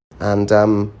 Yeah. And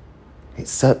it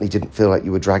certainly didn't feel like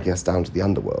you were dragging us down to the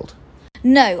underworld.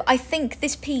 No, I think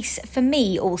this piece, for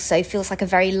me, also feels like a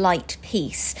very light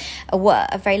piece,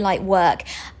 a very light work.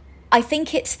 I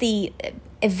think it's the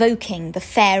evoking the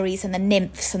fairies and the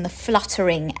nymphs and the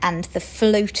fluttering and the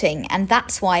floating, and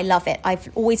that's why I love it. I've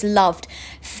always loved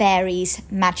fairies,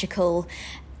 magical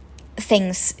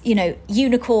things,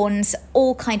 unicorns,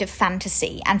 all kind of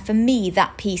fantasy. And for me,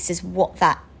 that piece is what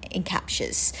that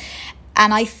encaptures.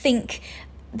 And I think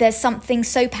there's something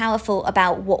so powerful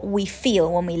about what we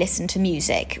feel when we listen to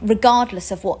music,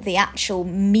 regardless of what the actual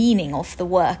meaning of the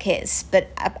work is, but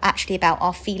actually about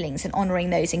our feelings and honouring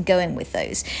those and going with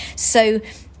those. So,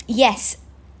 yes,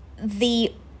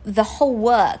 the whole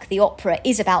work, the opera,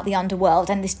 is about the underworld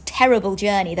and this terrible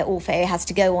journey that Orfeo has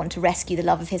to go on to rescue the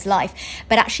love of his life.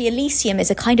 But actually Elysium is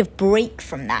a kind of break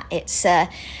from that. It's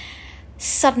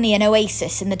suddenly an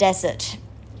oasis in the desert,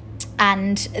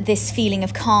 and this feeling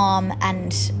of calm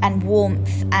and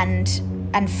warmth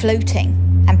and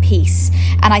floating and peace.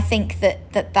 And I think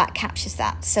that captures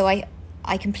that. So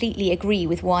I completely agree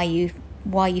with why you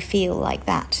feel like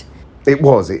that. It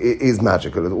is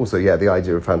magical. Also, yeah, the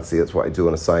idea of fantasy, that's what I do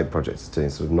on a side project, is doing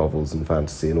sort of novels and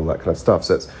fantasy and all that kind of stuff.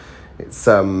 So it's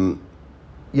something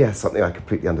I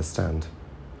completely understand.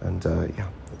 And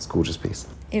it's a gorgeous piece.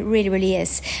 It really, really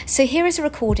is. So here is a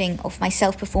recording of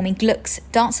myself performing Gluck's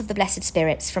Dance of the Blessed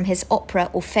Spirits from his opera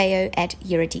Orfeo ed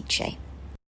Eurydice.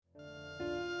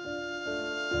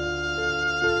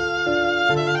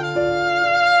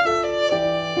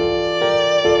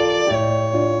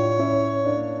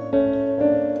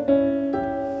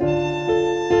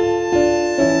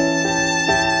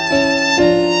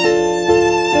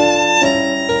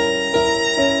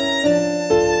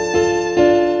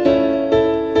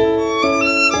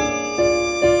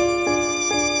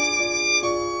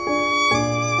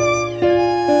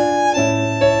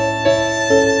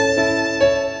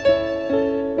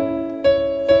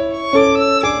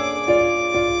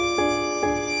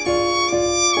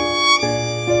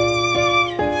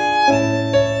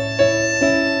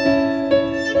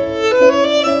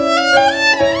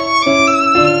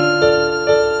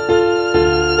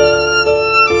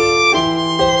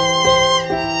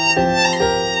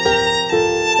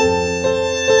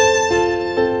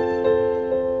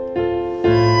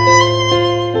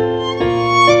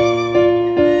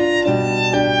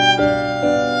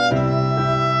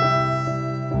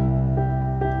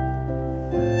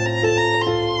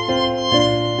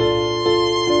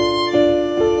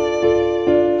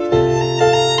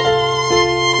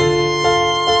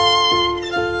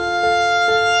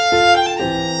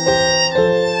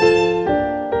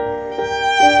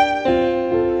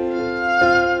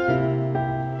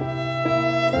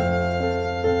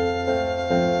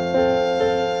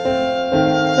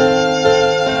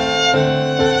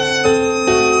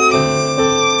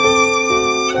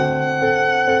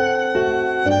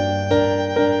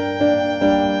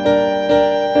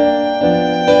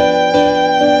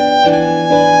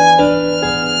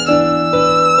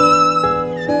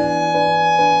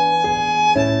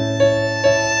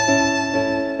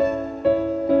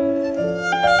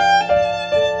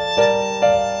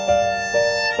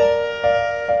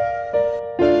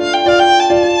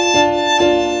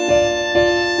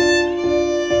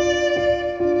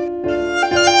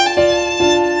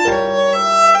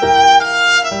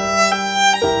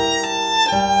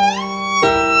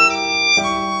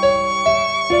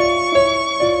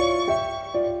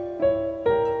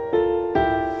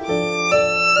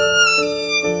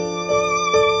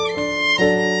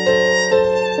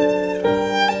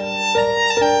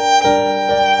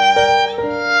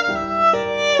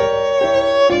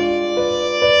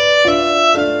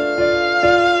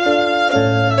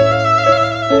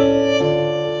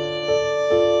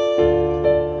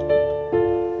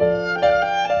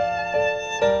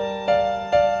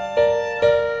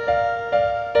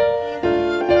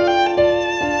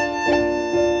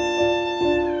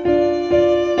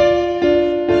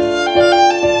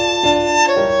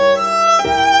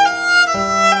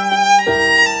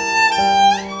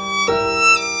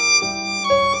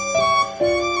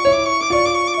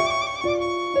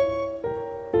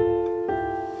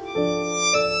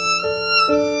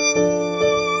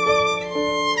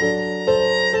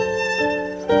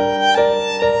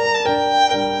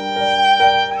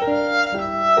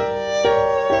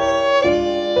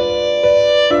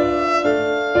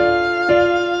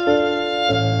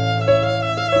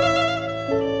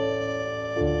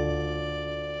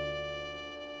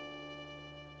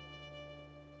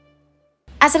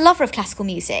 As a lover of classical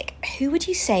music, who would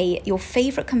you say your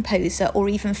favourite composer or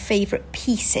even favourite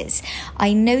piece is?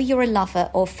 I know you're a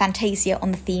lover of Fantasia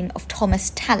on the theme of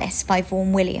Thomas Tallis by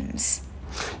Vaughan Williams.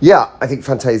 Yeah, I think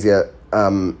Fantasia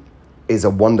is a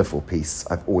wonderful piece.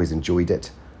 I've always enjoyed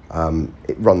it.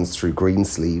 It runs through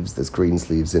Greensleeves. There's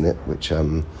Greensleeves in it, which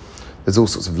there's all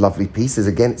sorts of lovely pieces.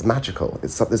 Again, it's magical.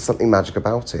 There's something magic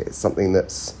about it. It's something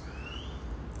that's...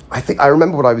 I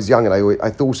remember when I was young and I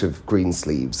thought of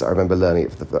Greensleeves. I remember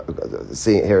learning it,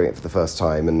 hearing it for the first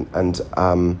time, and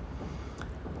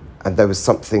there was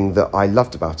something that I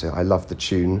loved about it. I loved the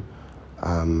tune.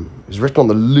 It was written on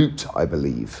the lute, I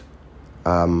believe.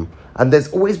 And there's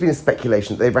always been a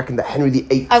speculation that they reckon that Henry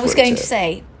VIII I was going it. to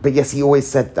say. But yes, he always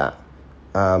said that.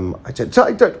 I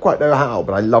don't quite know how,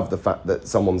 but I love the fact that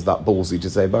someone's that ballsy to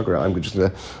say, bugger it, I'm just going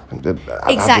to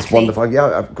have this wonderful...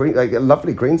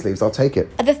 lovely Greensleeves, I'll take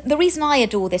it. The reason I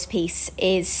adore this piece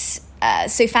is...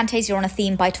 So Fantasia on a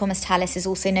Theme by Thomas Tallis is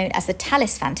also known as the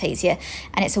Tallis Fantasia,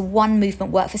 and it's a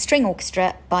one-movement work for string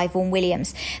orchestra by Vaughan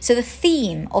Williams. So the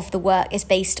theme of the work is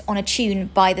based on a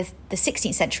tune by the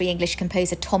 16th century English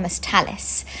composer Thomas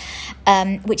Tallis,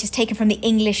 which is taken from the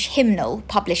English hymnal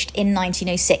published in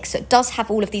 1906. So it does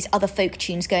have all of these other folk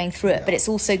tunes going through it, but it's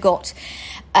also got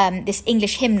this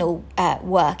English hymnal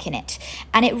work in it.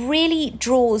 And it really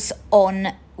draws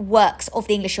on works of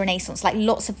the English Renaissance, like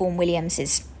lots of Vaughan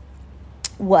Williams's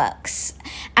works,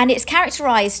 and it's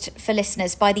characterised for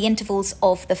listeners by the intervals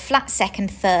of the flat second,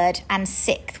 third and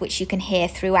sixth, which you can hear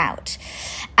throughout.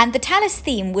 And the Tallis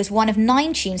theme was one of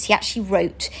 9 tunes he actually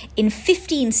wrote in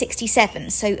 1567,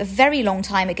 so a very long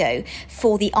time ago,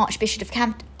 for the Archbishop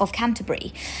of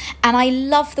Canterbury. And I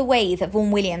love the way that Vaughan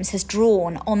Williams has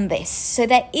drawn on this. So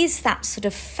there is that sort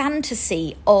of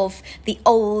fantasy of the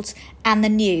old and the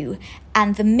new,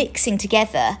 and the mixing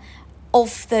together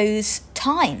of those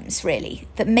times, really,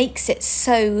 that makes it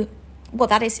so... Well,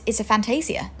 it's a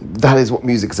fantasia. That is what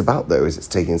music's about, though, is it's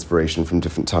taking inspiration from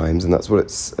different times, and that's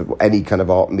what any kind of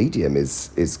art medium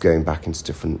is going back into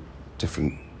different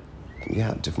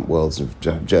worlds of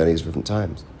journeys, different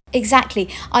times. Exactly.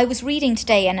 I was reading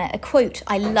today, and a quote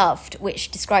I loved,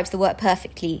 which describes the work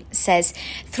perfectly, says,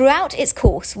 "Throughout its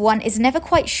course, one is never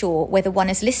quite sure whether one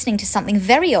is listening to something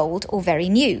very old or very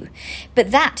new.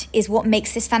 But that is what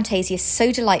makes this Fantasia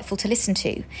so delightful to listen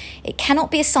to. It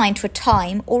cannot be assigned to a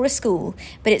time or a school,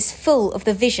 but it's full of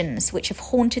the visions which have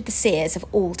haunted the seers of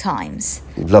all times."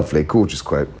 Lovely, gorgeous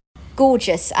quote.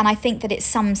 Gorgeous, and I think that it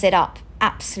sums it up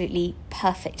absolutely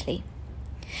perfectly.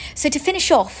 So to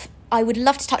finish off, I would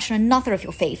love to touch on another of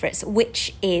your favourites,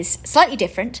 which is slightly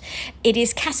different. It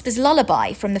is Casper's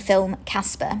Lullaby from the film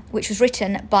Casper, which was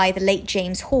written by the late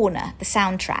James Horner, the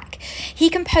soundtrack. He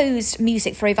composed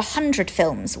music for over 100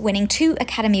 films, winning 2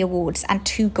 Academy Awards and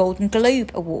 2 Golden Globe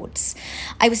Awards.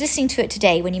 I was listening to it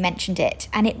today when you mentioned it,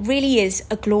 and it really is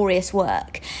a glorious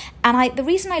work. And the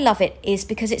reason I love it is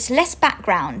because it's less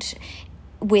background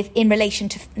in relation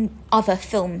to other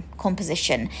film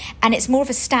composition, and it's more of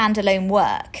a standalone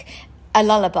work, a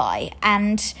lullaby,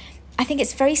 and I think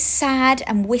it's very sad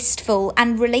and wistful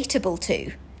and relatable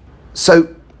too. So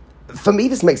for me,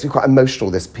 this makes me quite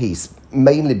emotional, this piece,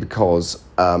 mainly because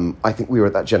I think we were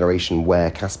at that generation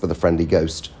where Casper the Friendly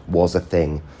Ghost was a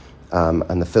thing,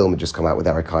 and the film had just come out with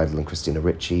Eric Idle and Christina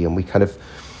Ricci, and we kind of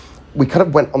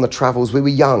went on the travels. We were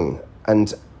young,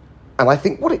 and I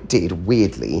think what it did,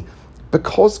 weirdly,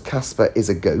 because Casper is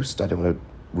a ghost, I don't want to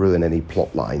ruin any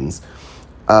plot lines,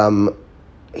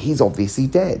 he's obviously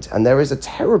dead. And there is a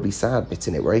terribly sad bit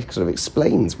in it where he sort of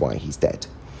explains why he's dead.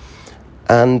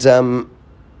 And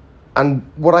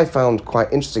what I found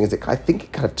quite interesting is that I think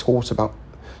it kind of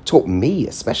taught me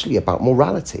especially about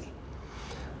morality.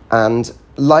 And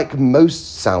like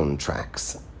most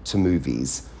soundtracks to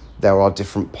movies, there are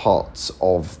different parts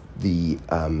of the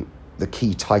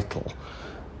key title,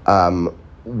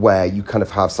 where you kind of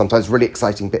have sometimes really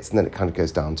exciting bits, and then it kind of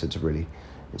goes down to really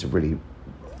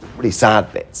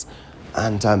sad bits.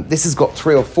 And this has got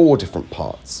 3 or 4 different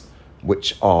parts,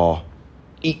 which are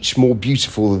each more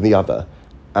beautiful than the other.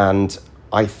 And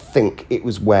I think it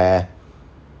was where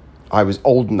I was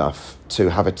old enough to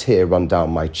have a tear run down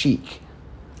my cheek.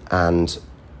 And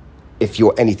if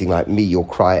you're anything like me, you'll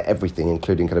cry at everything,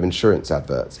 including kind of insurance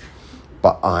adverts.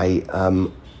 But I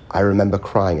remember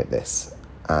crying at this,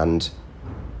 and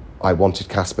I wanted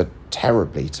Casper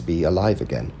terribly to be alive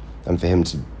again, and for him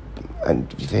to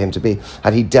be,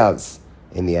 and he does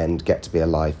in the end get to be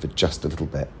alive for just a little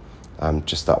bit,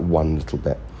 just that one little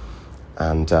bit,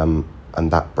 and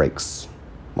that breaks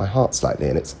my heart slightly.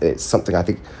 And it's something I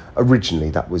think originally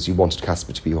that was, you wanted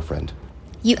Casper to be your friend.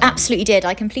 You absolutely did.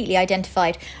 I completely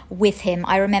identified with him.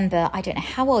 I remember, I don't know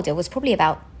how old I was, probably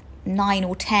about 9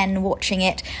 or 10 watching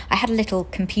it. I had a little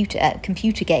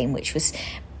computer game which was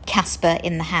Casper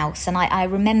in the House, and I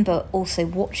remember also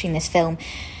watching this film.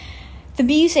 The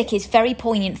music is very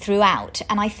poignant throughout,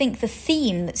 and I think the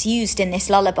theme that's used in this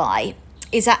lullaby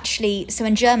is actually, so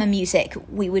in German music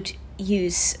we would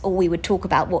talk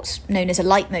about what's known as a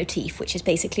leitmotif, which is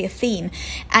basically a theme,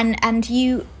 and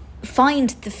you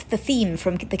find the theme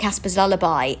from the Casper's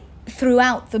lullaby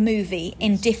throughout the movie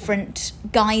in different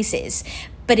guises,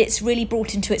 but it's really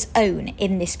brought into its own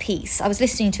in this piece. I was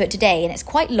listening to it today, and it's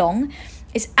quite long.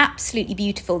 It's absolutely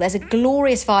beautiful. There's a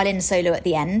glorious violin solo at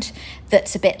the end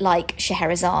that's a bit like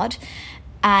Scheherazade,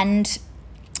 and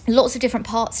lots of different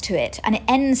parts to it, and it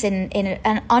ends in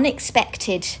an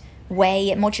unexpected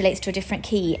way. It modulates to a different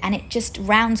key, and it just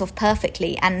rounds off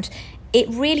perfectly, and it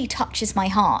really touches my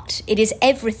heart. It is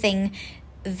everything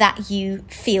that you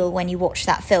feel when you watch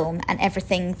that film, and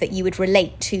everything that you would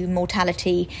relate to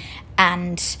mortality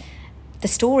and the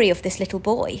story of this little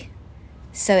boy.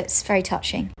 So it's very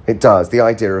touching. It does. The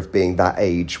idea of being that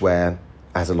age where,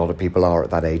 as a lot of people are at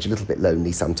that age, a little bit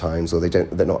lonely sometimes, or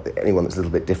they're not, anyone that's a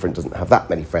little bit different doesn't have that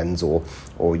many friends, or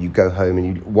you go home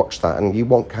and you watch that and you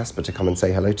want Casper to come and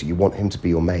say hello to you. You want him to be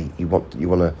your mate. You want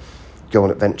to go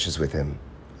on adventures with him.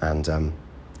 And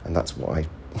that's what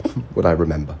I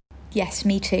remember. Yes,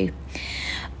 me too.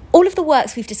 All of the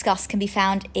works we've discussed can be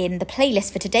found in the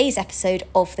playlist for today's episode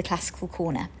of The Classical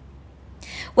Corner.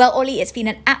 Well, Ollie, it's been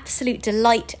an absolute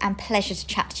delight and pleasure to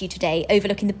chat to you today,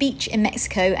 overlooking the beach in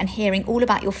Mexico and hearing all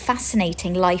about your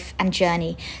fascinating life and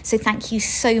journey. So thank you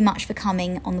so much for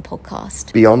coming on the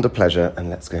podcast. Beyond a pleasure, and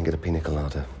let's go and get a pina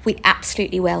colada. We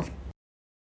absolutely will.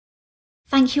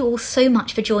 Thank you all so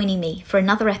much for joining me for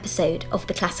another episode of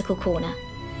The Classical Corner.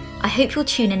 I hope you'll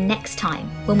tune in next time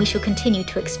when we shall continue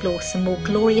to explore some more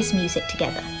glorious music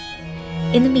together.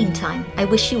 In the meantime, I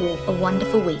wish you all a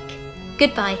wonderful week.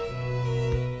 Goodbye.